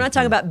 And we're not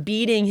talking about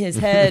beating his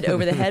head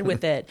over the head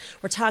with it.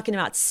 We're talking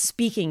about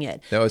speaking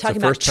it. No, it's talking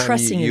the first about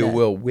time you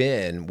will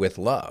win with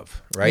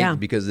love, right? Yeah.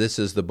 Because this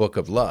is the book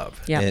of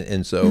love. Yeah.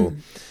 And so...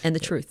 And the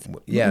truth.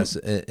 Yes.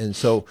 And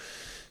so...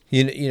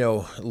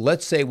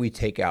 let's say we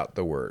take out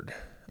the word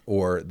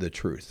or the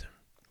truth.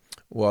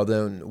 Well,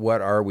 then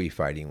what are we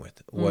fighting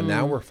with? Well,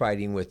 now we're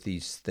fighting with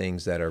these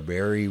things that are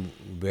very,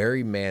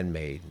 very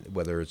man-made,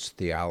 whether it's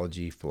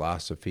theology,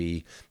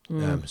 philosophy,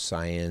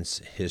 science,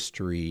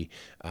 history,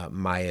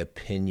 my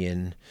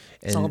opinion.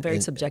 It's all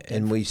very subjective.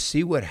 And we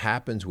see what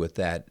happens with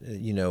that,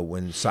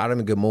 when Sodom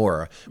and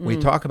Gomorrah, we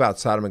talk about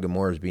Sodom and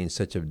Gomorrah as being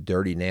such a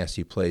dirty,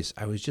 nasty place.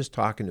 I was just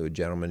talking to a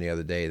gentleman the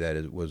other day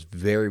that was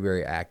very,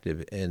 very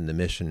active in the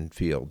mission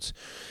fields.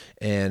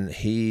 And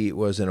he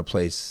was in a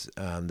place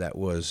that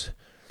was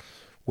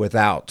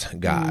without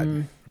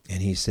God.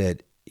 And he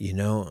said,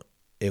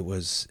 it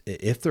was,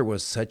 if there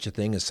was such a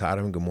thing as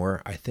Sodom and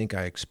Gomorrah, I think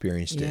I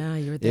experienced it. Yeah,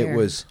 you were there.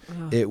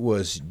 It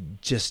was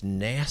just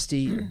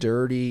nasty,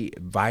 dirty,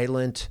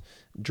 violent,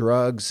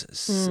 drugs,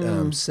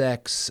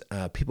 sex,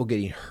 people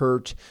getting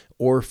hurt,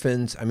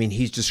 orphans. I mean,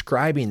 he's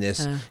describing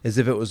this as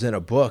if it was in a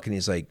book, and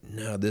he's like,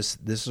 no, this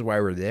is why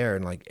we're there.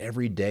 And like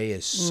every day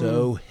is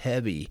so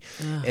heavy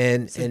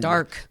and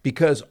dark,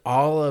 because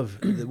all of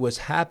what's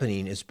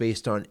happening is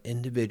based on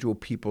individual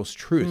people's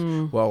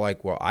truth. Well,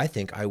 I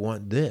think I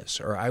want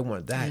this or I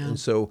want that. And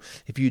so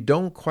if you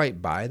don't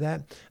quite buy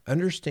that,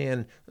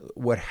 understand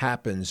what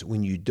happens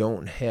when you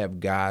don't have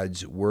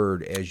God's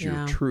word as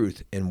your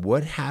truth and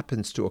what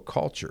happens to a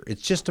culture.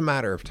 It's just a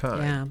matter of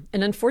time. Yeah.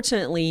 And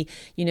unfortunately,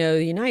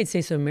 the United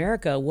States of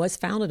America was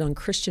founded on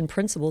Christian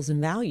principles and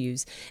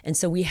values. And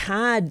so we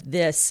had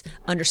this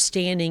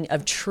understanding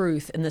of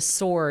truth and the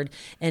sword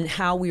and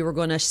how we were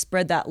going to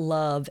spread that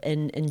love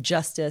and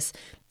justice.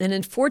 And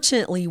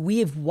unfortunately, we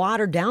have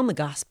watered down the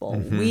gospel.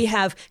 We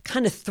have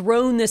kind of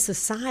thrown this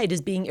aside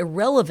as being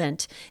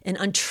irrelevant and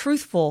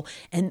untruthful.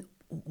 And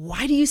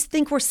why do you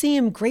think we're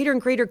seeing greater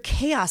and greater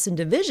chaos and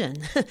division?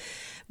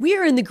 We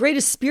are in the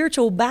greatest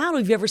spiritual battle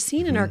we've ever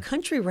seen in our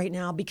country right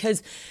now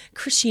because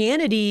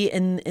Christianity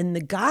and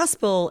the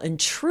gospel and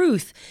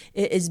truth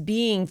is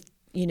being,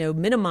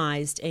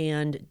 minimized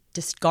and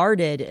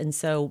discarded. And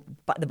so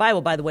the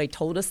Bible, by the way,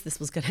 told us this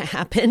was going to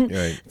happen.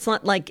 Right. It's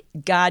not like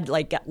God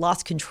got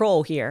lost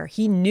control here.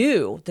 He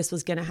knew this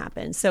was going to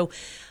happen. So,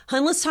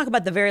 hon, let's talk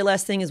about the very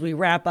last thing as we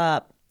wrap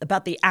up,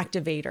 about the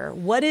activator.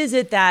 What is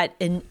it that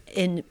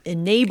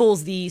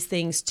enables these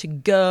things to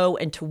go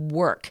and to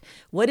work?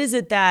 What is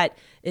it that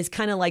is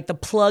kind of like the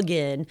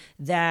plug-in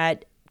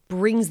that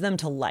brings them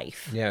to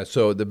life? Yeah,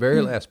 so the very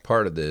last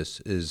part of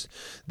this is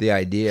the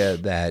idea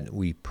that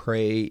we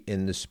pray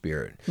in the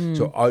Spirit.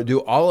 So I'll do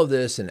all of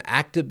this and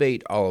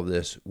activate all of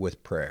this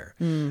with prayer.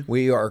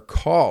 We are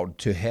called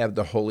to have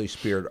the Holy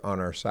Spirit on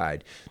our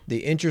side. The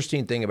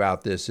interesting thing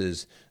about this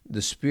is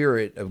the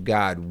Spirit of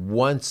God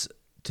wants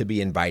to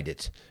be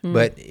invited,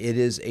 but it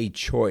is a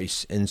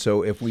choice. And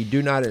so if we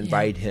do not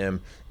invite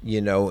him,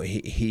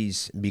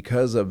 he's,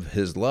 because of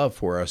his love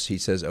for us, he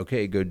says,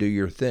 okay, go do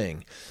your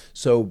thing.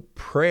 So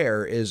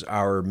prayer is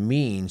our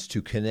means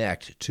to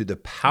connect to the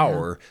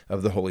power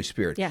of the Holy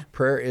Spirit. Yeah.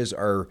 Prayer is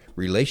our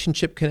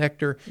relationship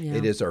connector. Yeah.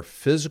 It is our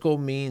physical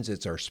means.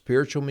 It's our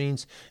spiritual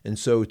means. And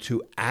so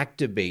to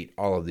activate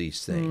all of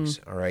these things,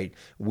 all right,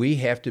 we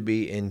have to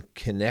be in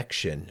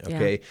connection,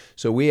 okay? Yeah.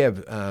 So we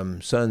have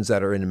sons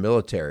that are in the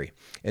military,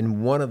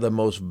 and one of the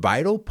most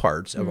vital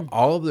parts of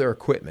all of their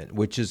equipment,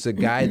 which is the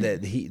guy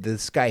that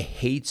this guy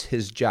hates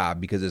his job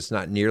because it's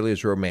not nearly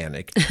as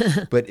romantic,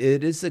 but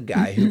it is the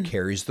guy who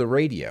carries the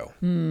radio.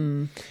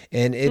 And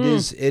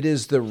it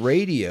is the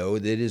radio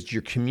that is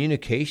your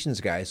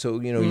communications guy. So,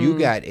 you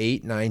got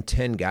 8, 9,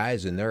 10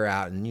 guys, and they're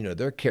out and,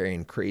 they're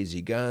carrying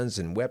crazy guns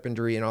and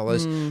weaponry and all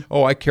this.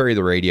 Oh, I carry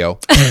the radio.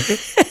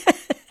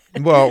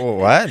 Well,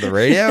 what? The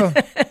radio?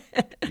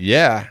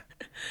 Yeah.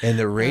 And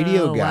the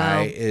radio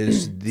guy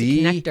is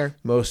the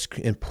most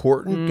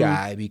important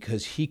guy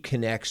because he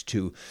connects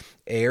to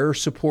air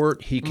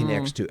support. He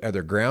connects to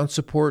other ground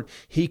support.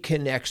 He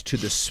connects to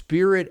the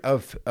spirit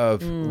of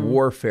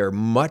warfare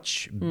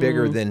much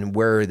bigger than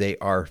where they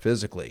are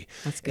physically.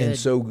 That's good. And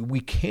so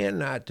we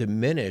cannot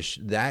diminish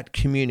that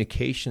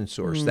communication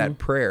source, that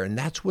prayer. And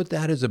that's what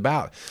that is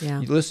about. Yeah.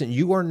 Listen,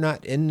 you are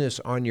not in this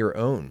on your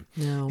own.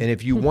 No. And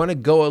if you want to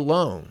go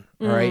alone,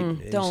 all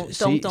right, don't.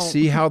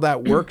 See how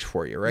that works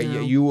for you, right?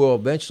 No. You will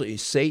eventually,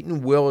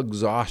 Satan will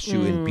exhaust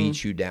you and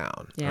beat you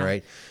down, all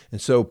right?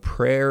 And so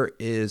prayer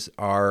is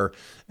our,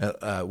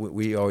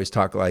 we always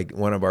talk like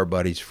one of our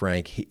buddies,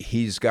 Frank,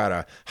 he's got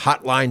a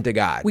hotline to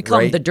God. We call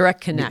him the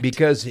direct connect.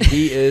 Because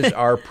he is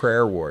our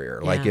prayer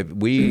warrior. Like if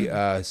we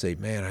say,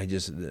 man,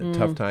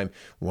 tough time,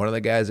 one of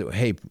the guys that,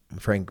 hey,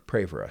 Frank,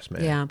 pray for us,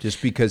 man. Yeah.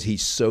 Just because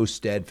he's so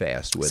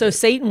steadfast with it. So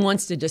Satan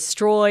wants to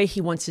destroy,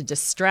 he wants to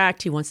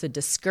distract, he wants to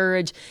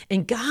discourage.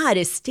 And God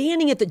is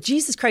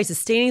Jesus Christ is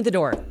standing at the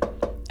door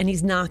and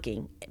he's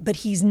knocking, but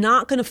he's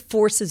not going to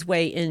force his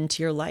way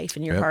into your life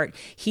and your heart.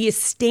 He is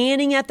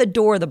standing at the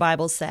door, the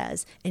Bible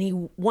says, and he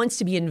wants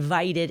to be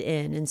invited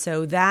in. And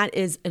so that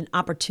is an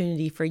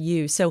opportunity for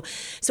you. So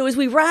as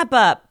we wrap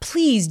up,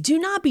 please do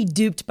not be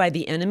duped by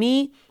the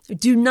enemy.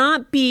 Do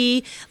not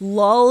be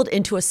lulled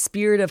into a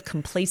spirit of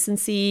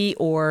complacency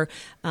or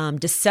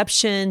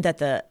deception that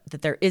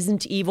there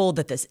isn't evil,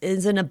 that this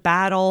isn't a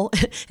battle.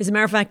 As a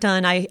matter of fact,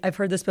 I've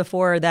heard this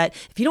before, that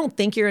if you don't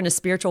think you're in a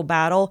spiritual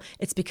battle,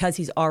 it's because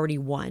he's already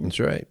won. That's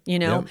right.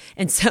 Yep.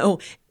 And so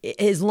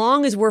as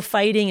long as we're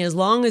fighting, as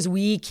long as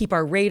we keep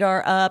our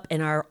radar up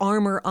and our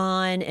armor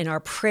on and our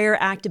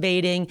prayer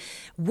activating,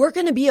 we're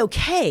going to be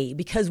okay,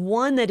 because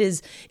one that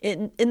is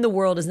in the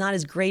world is not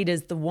as great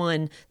as the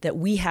one that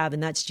we have,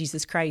 and that's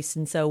Jesus Christ.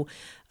 And so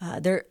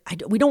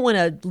we don't want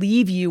to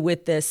leave you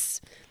with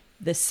this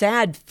the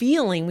sad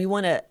feeling. We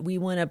want to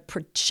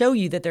show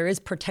you that there is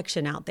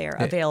protection out there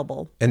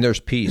available. And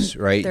there's peace,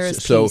 right? There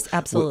is peace,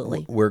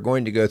 absolutely. We're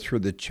going to go through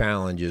the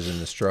challenges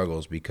and the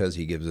struggles because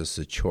he gives us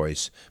a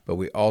choice. But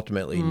we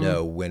ultimately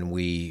know when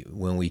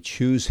we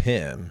choose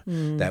him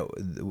that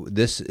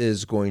this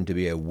is going to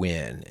be a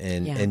win.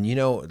 And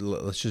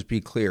let's just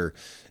be clear.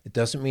 It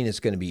doesn't mean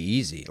it's going to be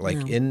easy.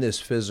 Like in this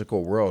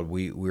physical world,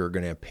 we're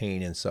going to have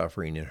pain and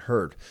suffering and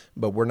hurt,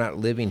 but we're not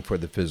living for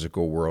the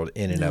physical world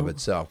in and of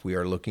itself. We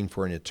are looking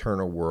for an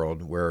eternal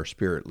world where our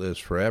spirit lives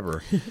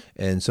forever.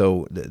 And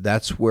so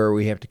that's where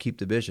we have to keep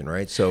the vision,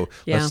 right? So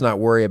let's not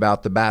worry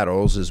about the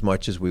battles as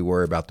much as we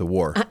worry about the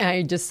war.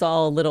 I just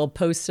saw a little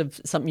post of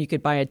something you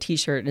could buy a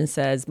t-shirt and it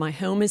says, "My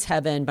home is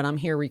heaven, but I'm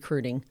here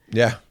recruiting."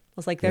 Yeah. I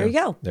was like, there you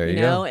go. There you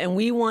go. And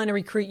we want to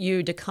recruit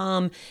you to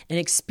come and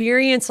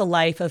experience a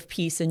life of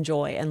peace and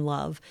joy and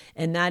love.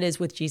 And that is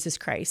with Jesus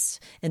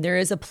Christ. And there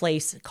is a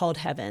place called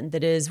heaven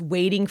that is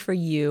waiting for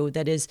you,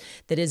 that is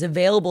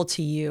available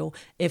to you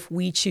if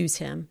we choose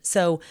him.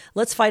 So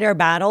let's fight our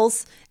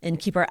battles and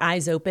keep our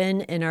eyes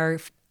open and our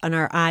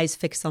eyes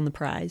fixed on the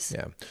prize.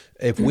 Yeah.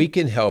 If we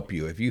can help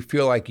you, if you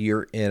feel like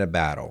you're in a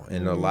battle,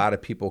 and a lot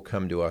of people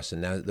come to us,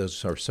 and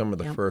those are some of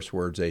the first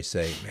words they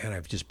say, "Man,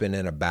 I've just been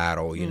in a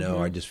battle.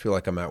 I just feel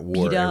like I'm at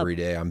war every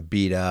day. I'm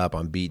beat up.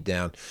 I'm beat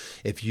down."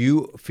 If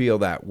you feel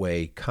that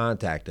way,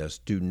 contact us.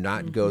 Do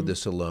not go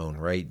this alone,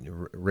 right?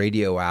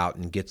 Radio out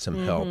and get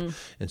some help.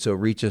 And so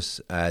reach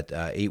us at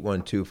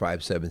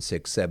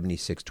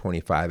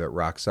 812-576-7625 at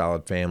Rock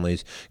Solid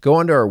Families. Go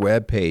onto our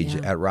webpage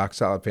at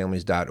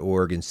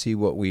rocksolidfamilies.org and see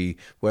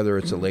whether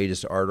it's the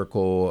latest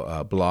article,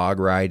 blog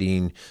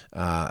writing,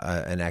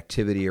 an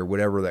activity or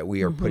whatever that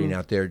we are putting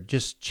out there.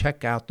 Just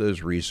check out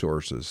those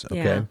resources,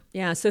 okay?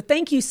 Yeah. So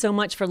thank you so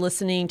much for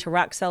listening to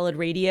Rock Solid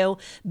Radio,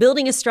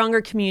 building a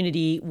stronger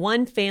community,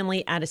 one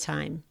family at a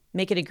time.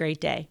 Make it a great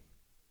day.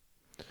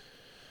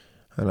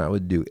 And I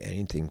would do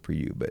anything for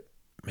you, but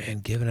man,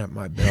 giving up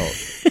my belt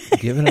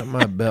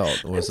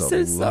was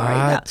a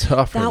lot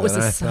tougher than I thought. That was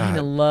a sign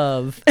of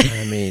love.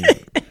 I mean...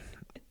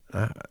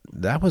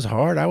 that was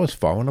hard. I was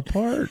falling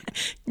apart.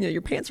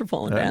 Your pants were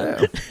falling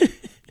down.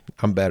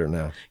 I'm better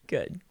now.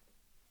 Good.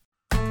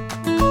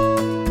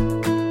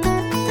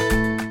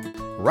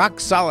 Rock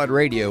Solid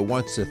Radio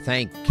wants to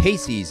thank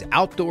Casey's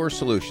Outdoor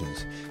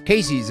Solutions.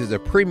 Casey's is a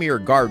premier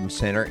garden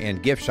center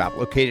and gift shop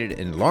located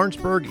in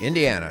Lawrenceburg,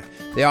 Indiana.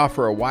 They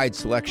offer a wide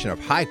selection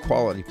of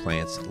high-quality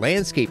plants,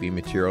 landscaping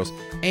materials,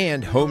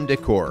 and home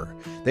decor.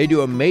 They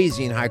do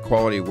amazing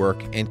high-quality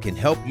work and can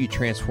help you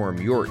transform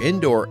your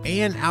indoor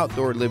and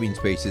outdoor living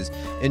spaces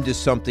into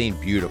something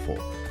beautiful.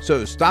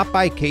 So stop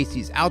by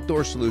Casey's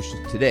Outdoor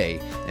Solutions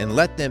today and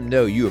let them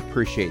know you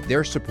appreciate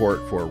their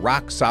support for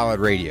Rock Solid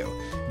Radio.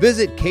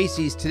 Visit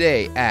Casey's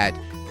today at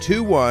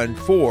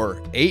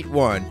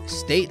 21481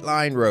 State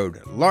Line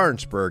Road,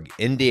 Lawrenceburg,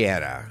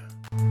 Indiana.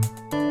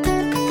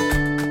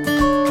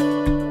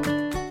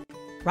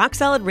 Rock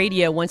Solid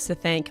Radio wants to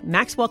thank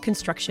Maxwell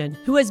Construction,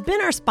 who has been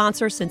our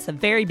sponsor since the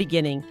very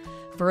beginning.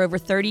 For over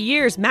 30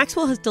 years,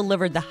 Maxwell has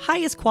delivered the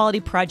highest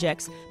quality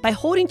projects by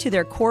holding to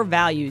their core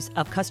values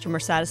of customer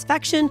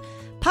satisfaction,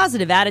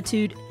 positive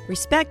attitude,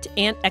 respect,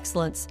 and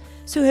excellence.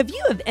 So if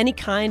you have any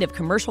kind of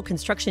commercial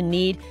construction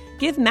need,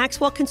 give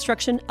Maxwell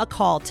Construction a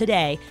call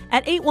today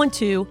at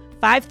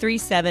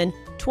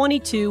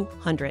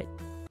 812-537-2200.